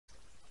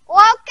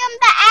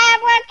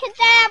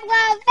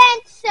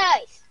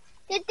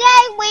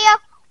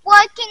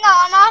working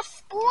on our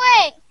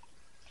spring.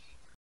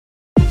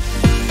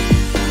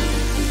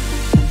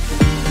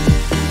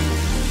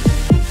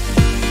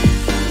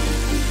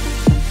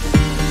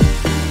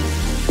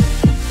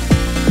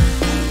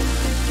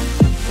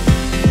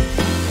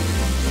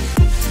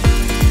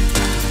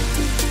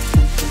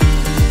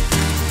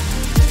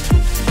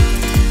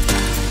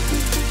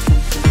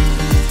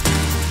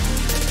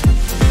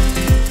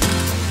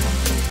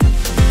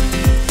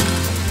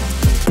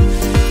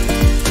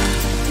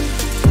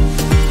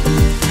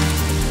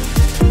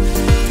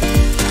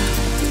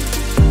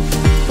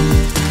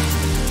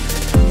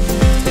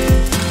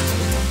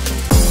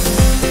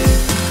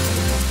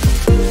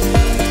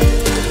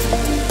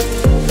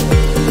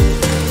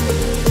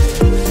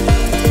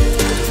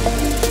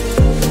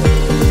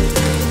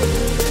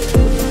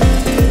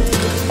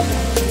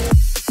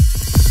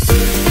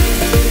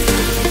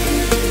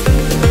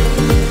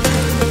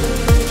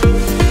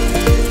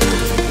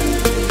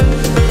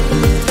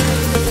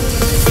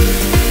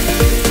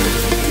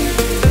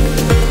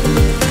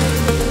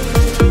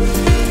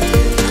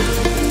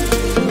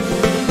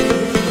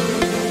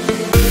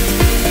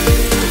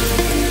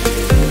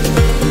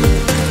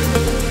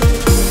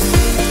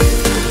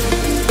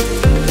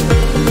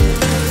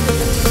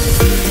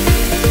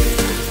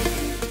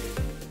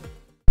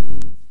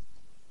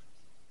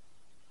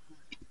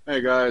 Hey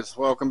guys,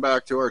 welcome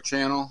back to our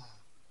channel.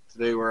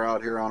 Today we're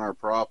out here on our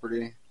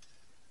property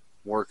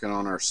working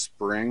on our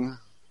spring.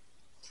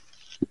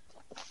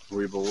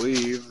 We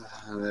believe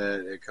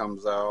that it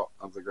comes out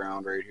of the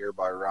ground right here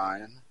by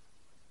Ryan.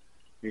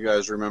 You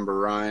guys remember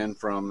Ryan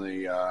from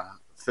the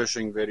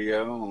fishing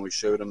video when we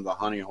showed him the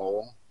honey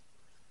hole.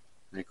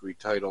 I think we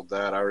titled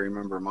that, I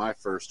Remember My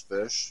First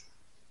Fish.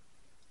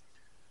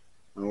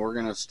 And we're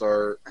going to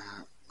start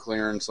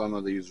clearing some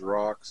of these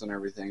rocks and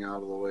everything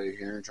out of the way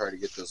here and try to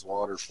get this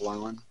water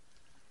flowing.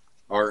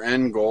 Our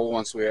end goal,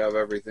 once we have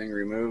everything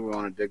removed, we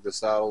want to dig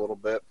this out a little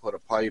bit, put a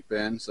pipe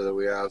in so that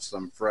we have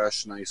some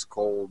fresh, nice,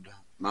 cold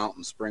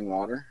mountain spring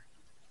water.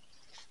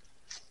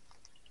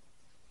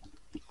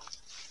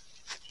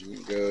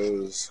 It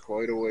goes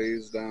quite a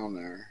ways down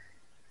there.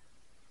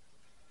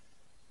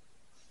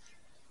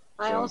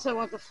 I also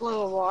want the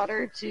flow of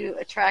water to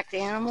attract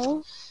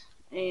animals,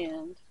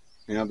 and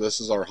yeah, this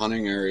is our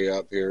hunting area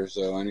up here,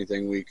 so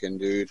anything we can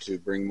do to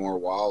bring more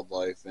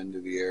wildlife into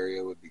the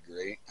area would be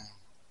great.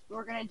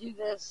 We're going to do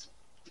this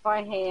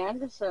by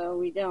hand so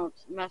we don't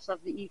mess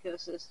up the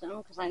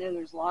ecosystem, because I know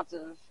there's lots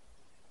of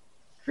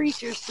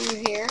creatures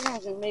through here,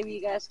 and maybe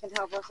you guys can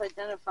help us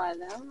identify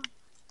them.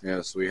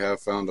 Yes, we have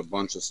found a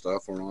bunch of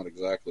stuff. We're not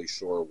exactly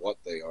sure what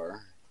they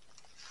are.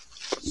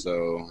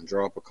 So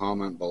drop a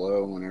comment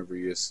below whenever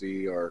you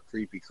see our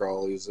creepy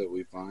crawlies that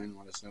we find.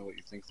 Let us know what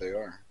you think they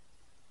are.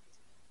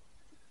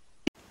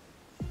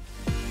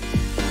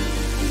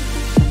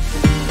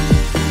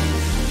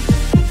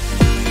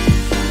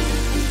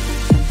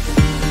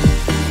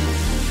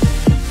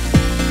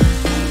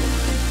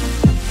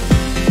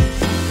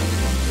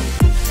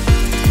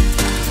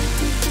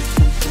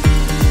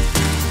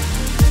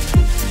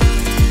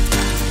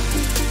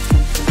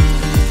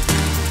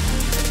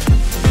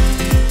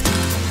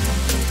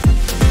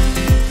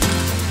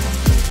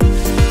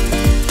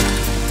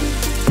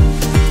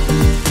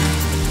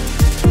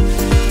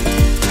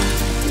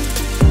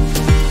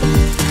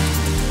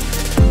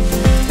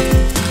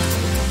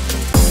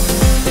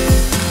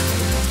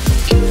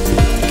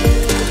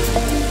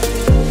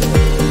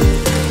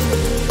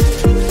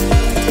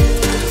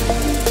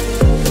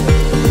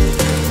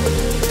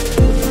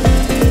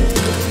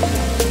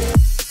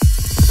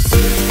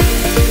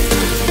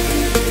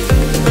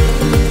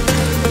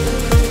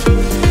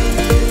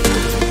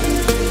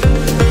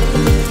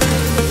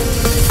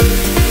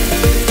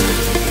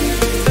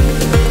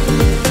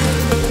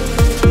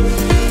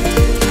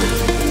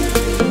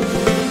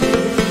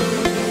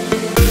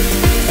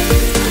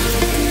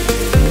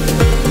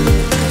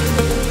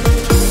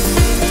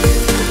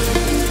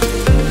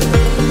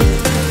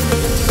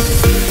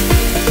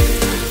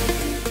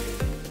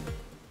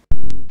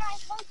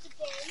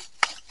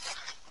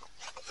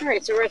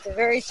 Alright, so we're at the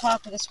very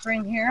top of the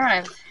spring here.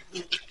 I've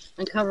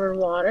uncovered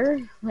water.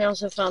 We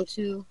also found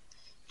two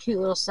cute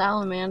little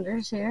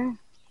salamanders here.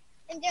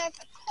 And there's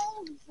a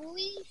cold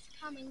breeze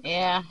coming.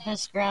 Yeah,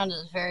 this ground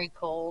is very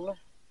cold.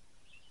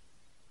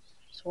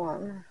 It's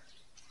warm.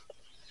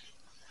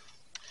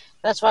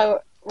 That's why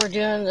we're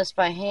doing this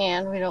by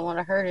hand. We don't want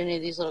to hurt any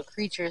of these little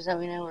creatures that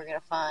we know we're going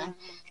to find.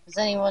 Does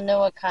anyone know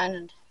what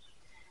kind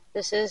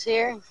this is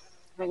here?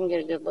 I can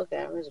get a good look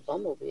at him. There's a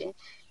bumblebee.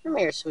 Come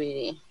here,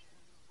 sweetie.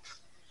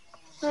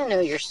 I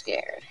know you're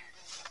scared.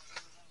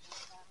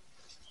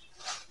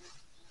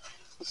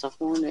 It's a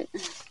hornet.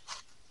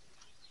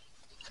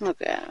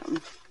 Look at him.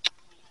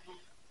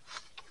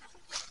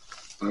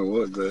 I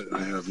would, but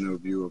I have no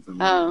view of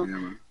him. Oh. On the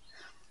camera.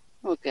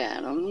 Look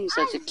at him. He's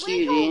such a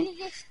cutie.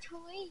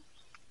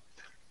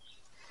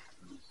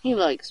 He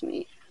likes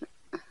me.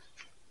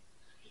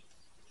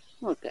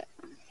 Look at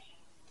him.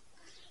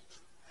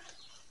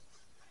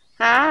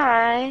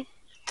 Hi.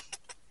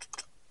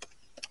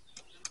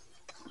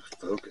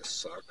 Focus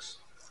sucks.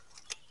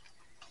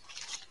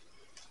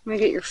 me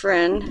get your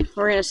friend.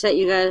 We're going to set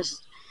you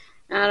guys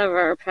out of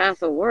our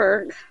path of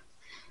work.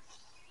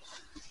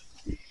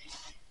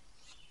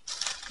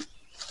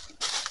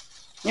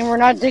 And we're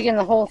not digging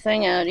the whole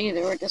thing out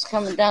either. We're just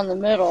coming down the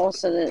middle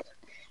so that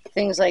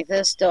things like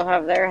this still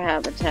have their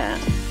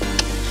habitat.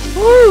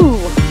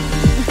 Woo!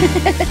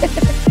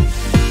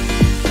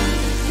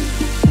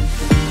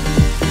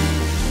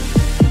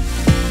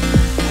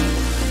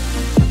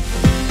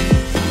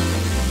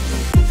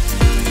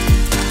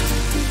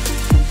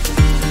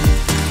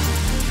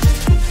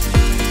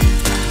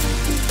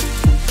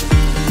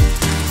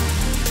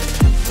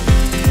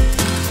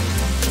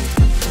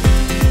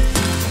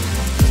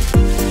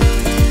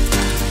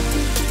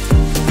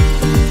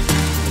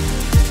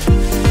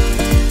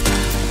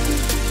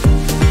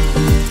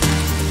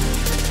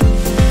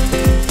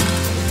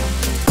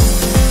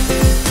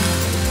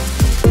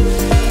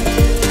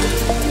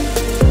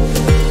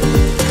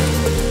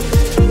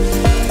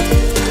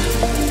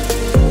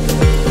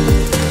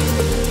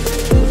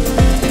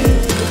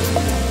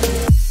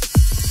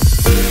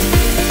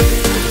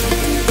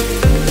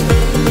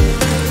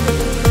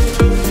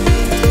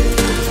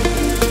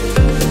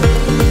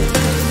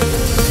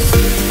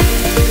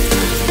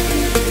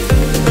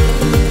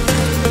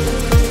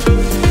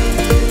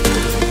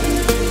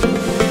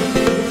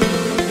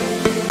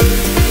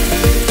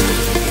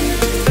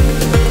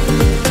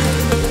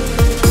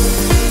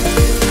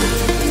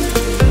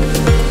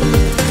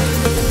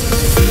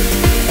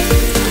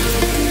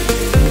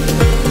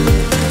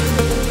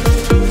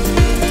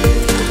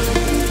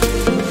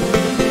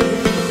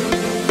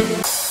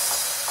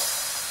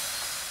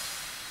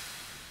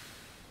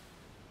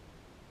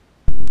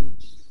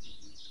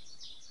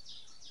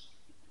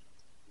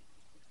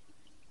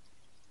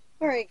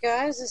 Alright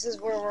guys, this is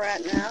where we're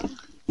at now.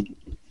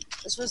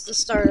 This was the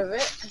start of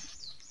it.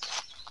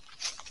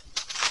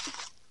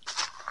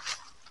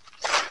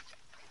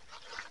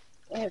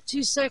 We have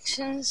two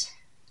sections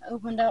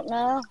opened up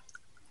now.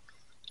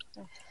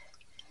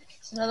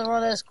 It's another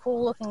one of those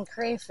cool looking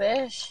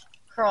crayfish,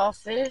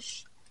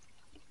 crawfish.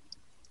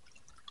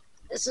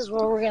 This is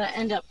where we're going to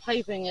end up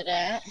piping it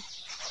at.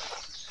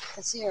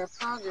 Let's see our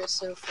progress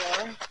so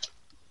far.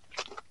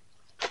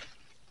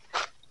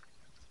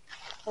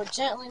 We're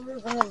gently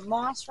moving the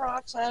moss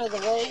rocks out of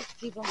the way to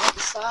keep them at the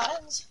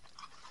sides.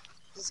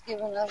 Just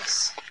giving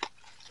us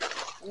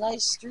a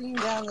nice stream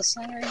down the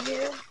center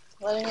here,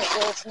 letting it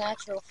go its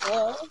natural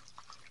flow.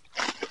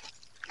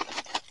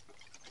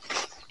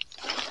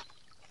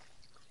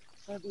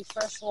 It'll be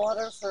fresh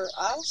water for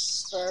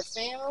us, for our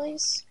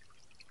families,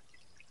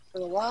 for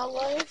the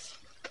wildlife.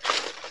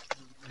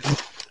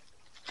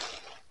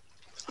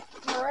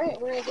 Alright,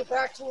 we're going to get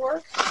back to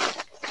work.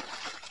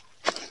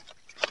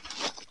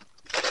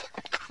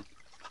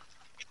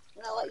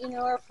 And I'll let you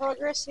know our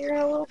progress here in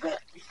a little bit.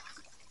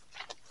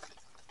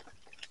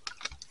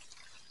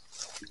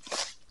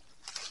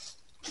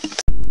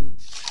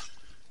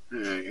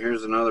 Alright,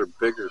 here's another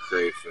bigger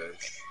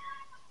crayfish.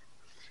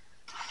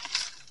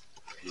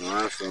 The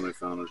last one we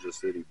found was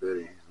just itty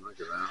bitty. Look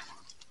at that one.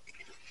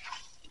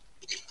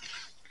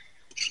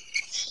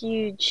 It's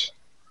huge.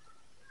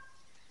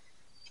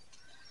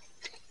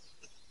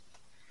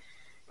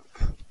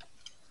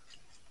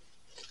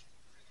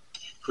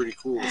 Pretty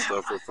cool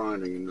stuff we're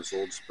finding in this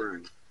old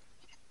spring.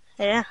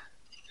 Yeah.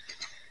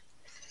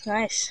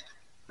 Nice.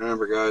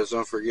 Remember guys,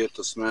 don't forget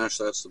to smash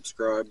that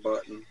subscribe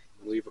button,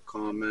 leave a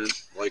comment,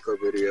 like our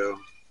video.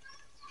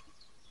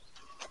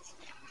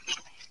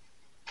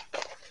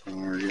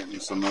 And we're getting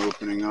some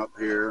opening up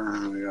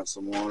here. We got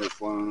some water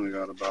flowing. We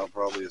got about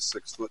probably a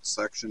 6-foot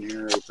section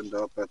here opened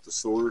up at the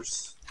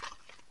source.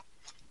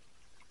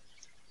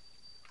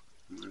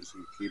 And just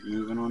keep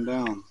moving on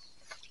down.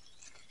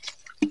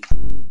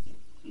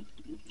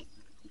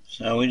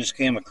 So we just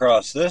came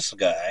across this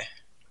guy.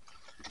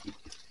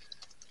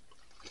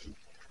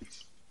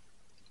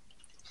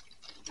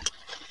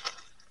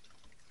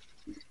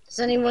 Does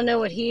anyone know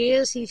what he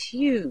is? He's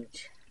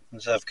huge.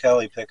 Let's have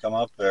Kelly pick him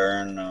up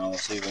there and we'll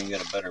see if we can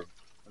get a better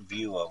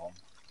view of him.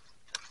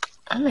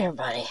 Come here,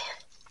 buddy.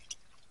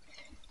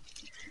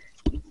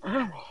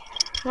 Come here.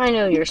 I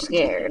know you're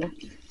scared.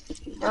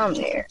 Come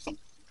here.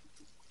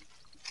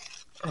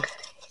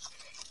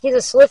 He's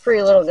a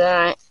slippery little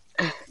guy.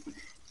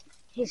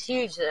 He's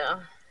huge, though.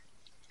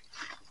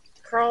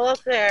 Crawl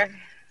up there.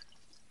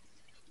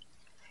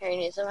 Here, you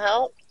need some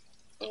help?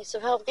 Need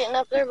some help getting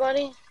up there,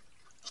 buddy?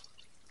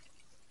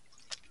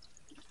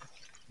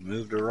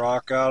 Moved a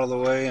rock out of the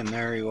way and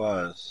there he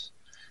was.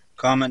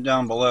 Comment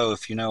down below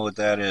if you know what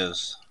that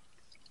is.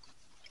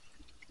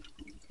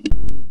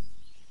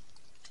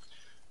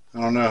 I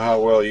don't know how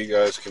well you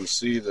guys can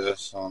see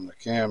this on the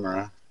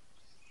camera,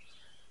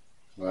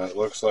 but it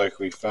looks like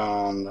we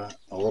found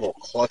a little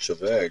clutch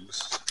of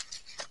eggs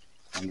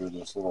under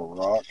this little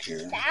rock here.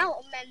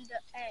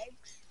 Salamander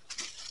eggs.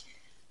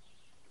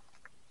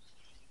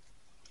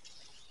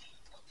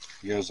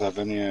 You guys have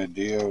any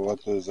idea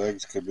what those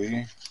eggs could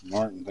be?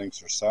 Martin thinks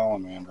they're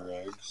salamander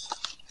eggs.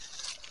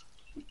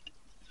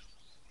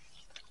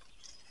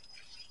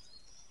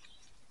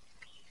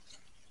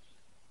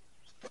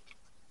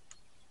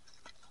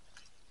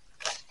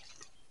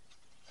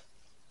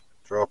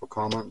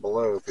 comment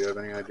below if you have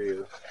any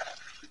ideas.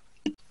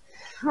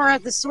 We're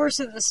at the source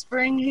of the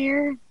spring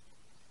here.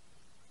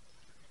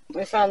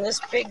 We found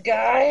this big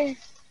guy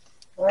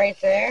right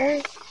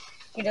there.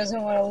 He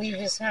doesn't want to leave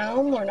his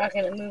home. We're not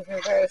going to move him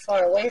very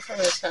far away from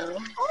his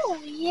home. Oh,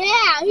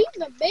 yeah,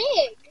 he's a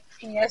big.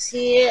 Yes,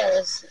 he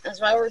is.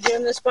 That's why we're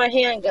doing this by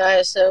hand,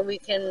 guys, so we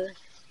can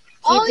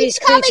keep these He's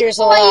coming creatures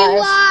for you, alive.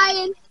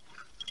 Ryan.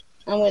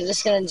 And we're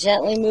just going to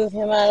gently move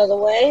him out of the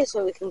way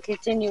so we can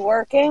continue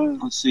working.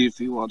 Let's see if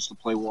he wants to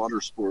play water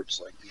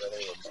sports like the other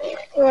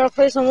ones. You want to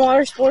play some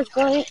water sports,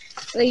 Bunny?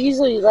 They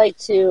usually like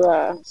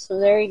to, so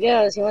there he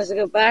goes. He wants to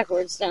go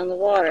backwards down the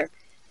water.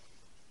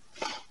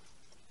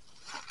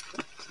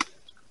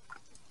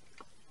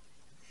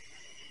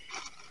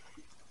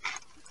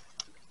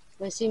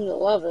 They seem to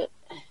love it.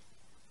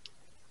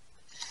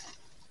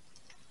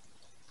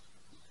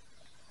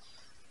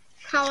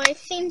 Oh, it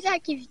seems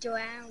like he's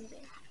drowning.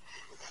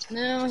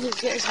 No, he's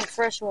getting some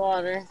fresh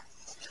water.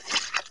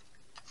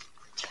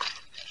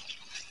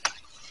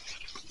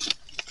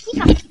 He's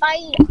a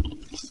fighter.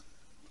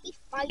 He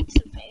fights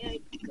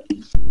very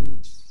good.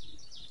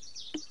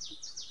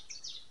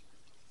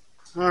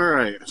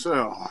 Alright,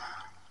 so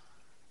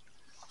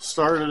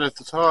started at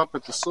the top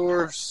at the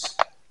source.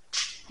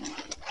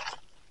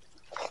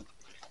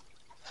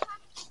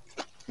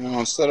 Now,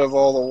 instead of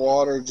all the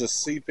water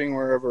just seeping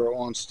wherever it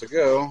wants to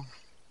go,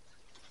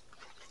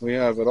 we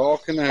have it all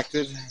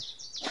connected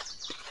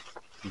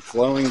and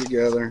flowing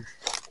together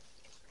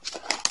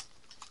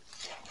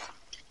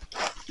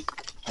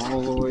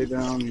all the way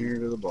down here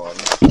to the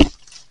bottom.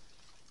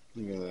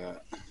 Look at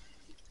that.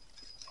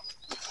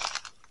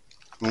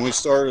 When we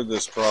started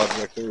this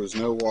project, there was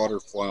no water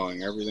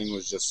flowing. Everything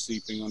was just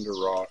seeping under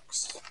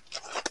rocks.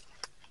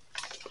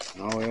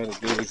 And all we had to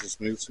do was just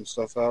move some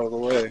stuff out of the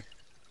way.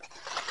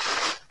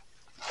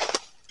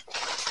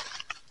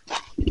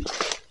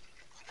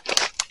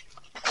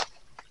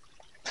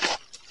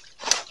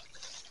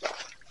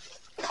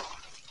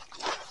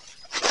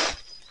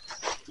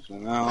 So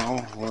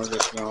now we're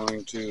just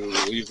going to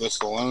leave this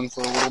alone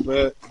for a little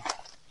bit.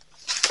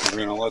 We're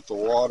going to let the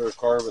water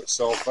carve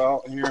itself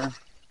out here.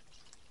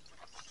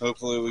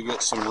 Hopefully we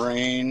get some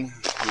rain,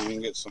 we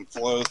can get some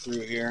flow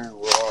through here and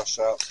wash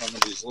out some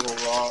of these little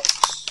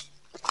rocks.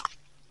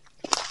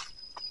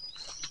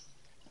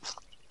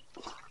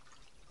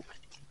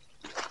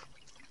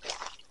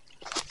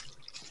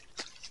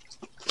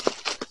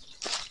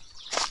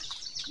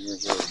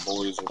 Here's where the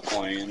boys are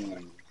playing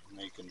and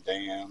making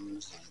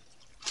dams.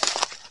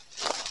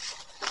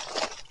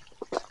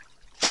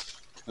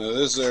 Now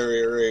this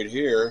area right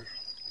here,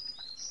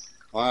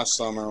 last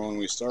summer when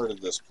we started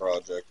this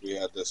project, we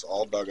had this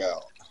all dug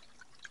out.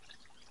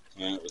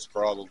 And it was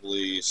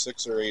probably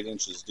 6 or 8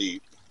 inches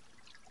deep.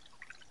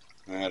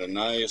 I had a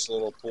nice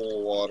little pool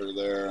of water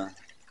there.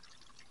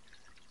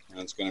 And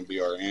it's going to be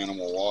our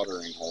animal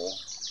watering hole.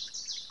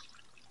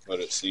 But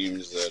it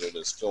seems that it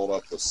is filled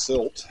up with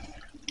silt.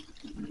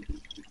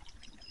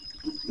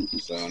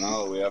 So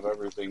now that we have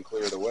everything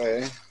cleared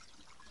away,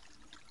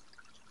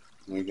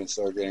 we can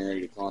start getting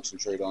ready to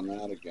concentrate on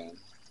that again.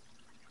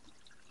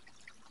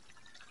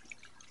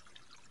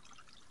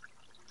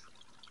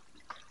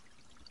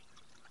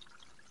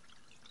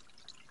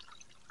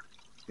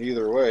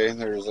 Either way,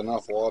 there's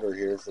enough water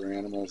here for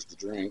animals to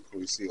drink.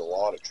 We see a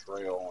lot of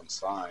trail and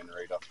sign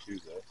right up to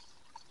this.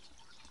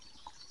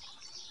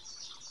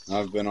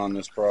 I've been on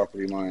this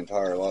property my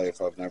entire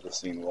life. I've never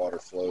seen water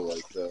flow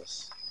like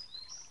this.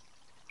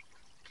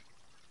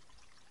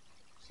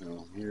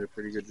 So, you did a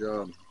pretty good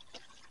job.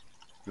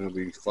 It'll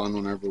be fun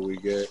whenever we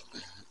get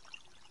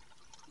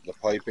the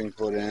piping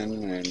put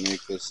in and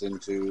make this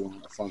into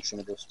a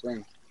functionable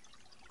spring.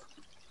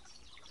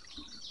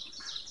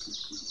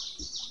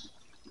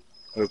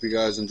 Hope you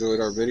guys enjoyed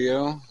our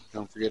video.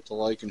 Don't forget to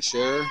like and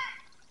share.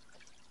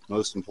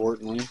 Most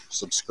importantly,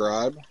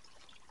 subscribe.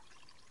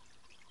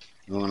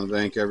 I want to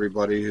thank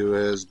everybody who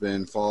has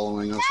been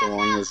following us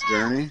along this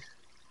journey.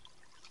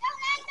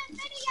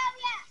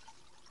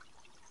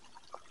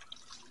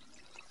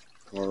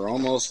 We're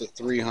almost at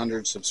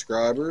 300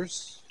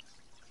 subscribers.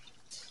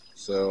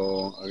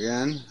 So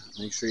again,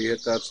 make sure you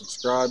hit that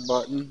subscribe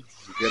button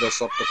and get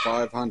us up to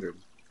 500.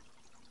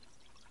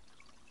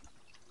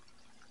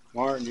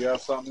 Martin, do you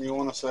have something you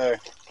want to say?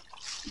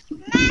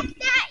 Smash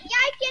that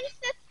like and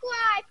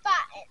subscribe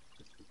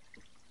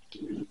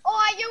button,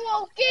 or you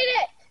won't get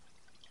it.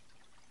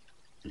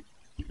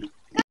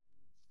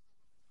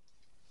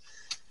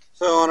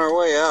 So on our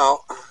way out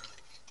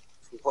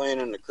from playing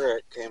in the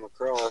creek, came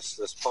across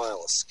this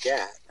pile of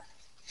scat.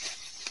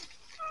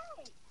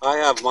 I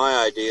have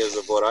my ideas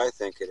of what I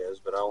think it is,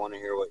 but I want to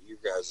hear what you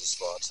guys'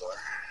 thoughts are.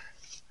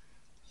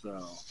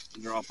 So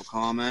drop a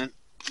comment.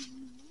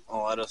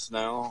 Let us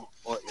know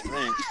what you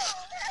think.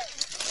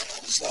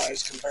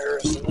 Size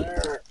comparison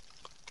there.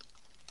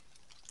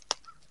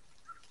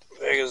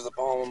 Big as the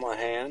palm of my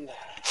hand.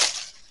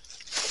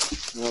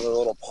 Another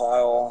little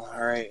pile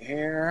right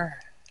here.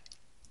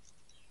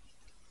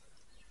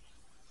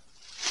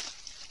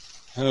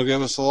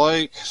 Give us a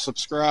like,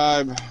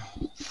 subscribe,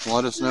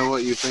 let us know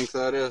what you think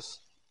that is.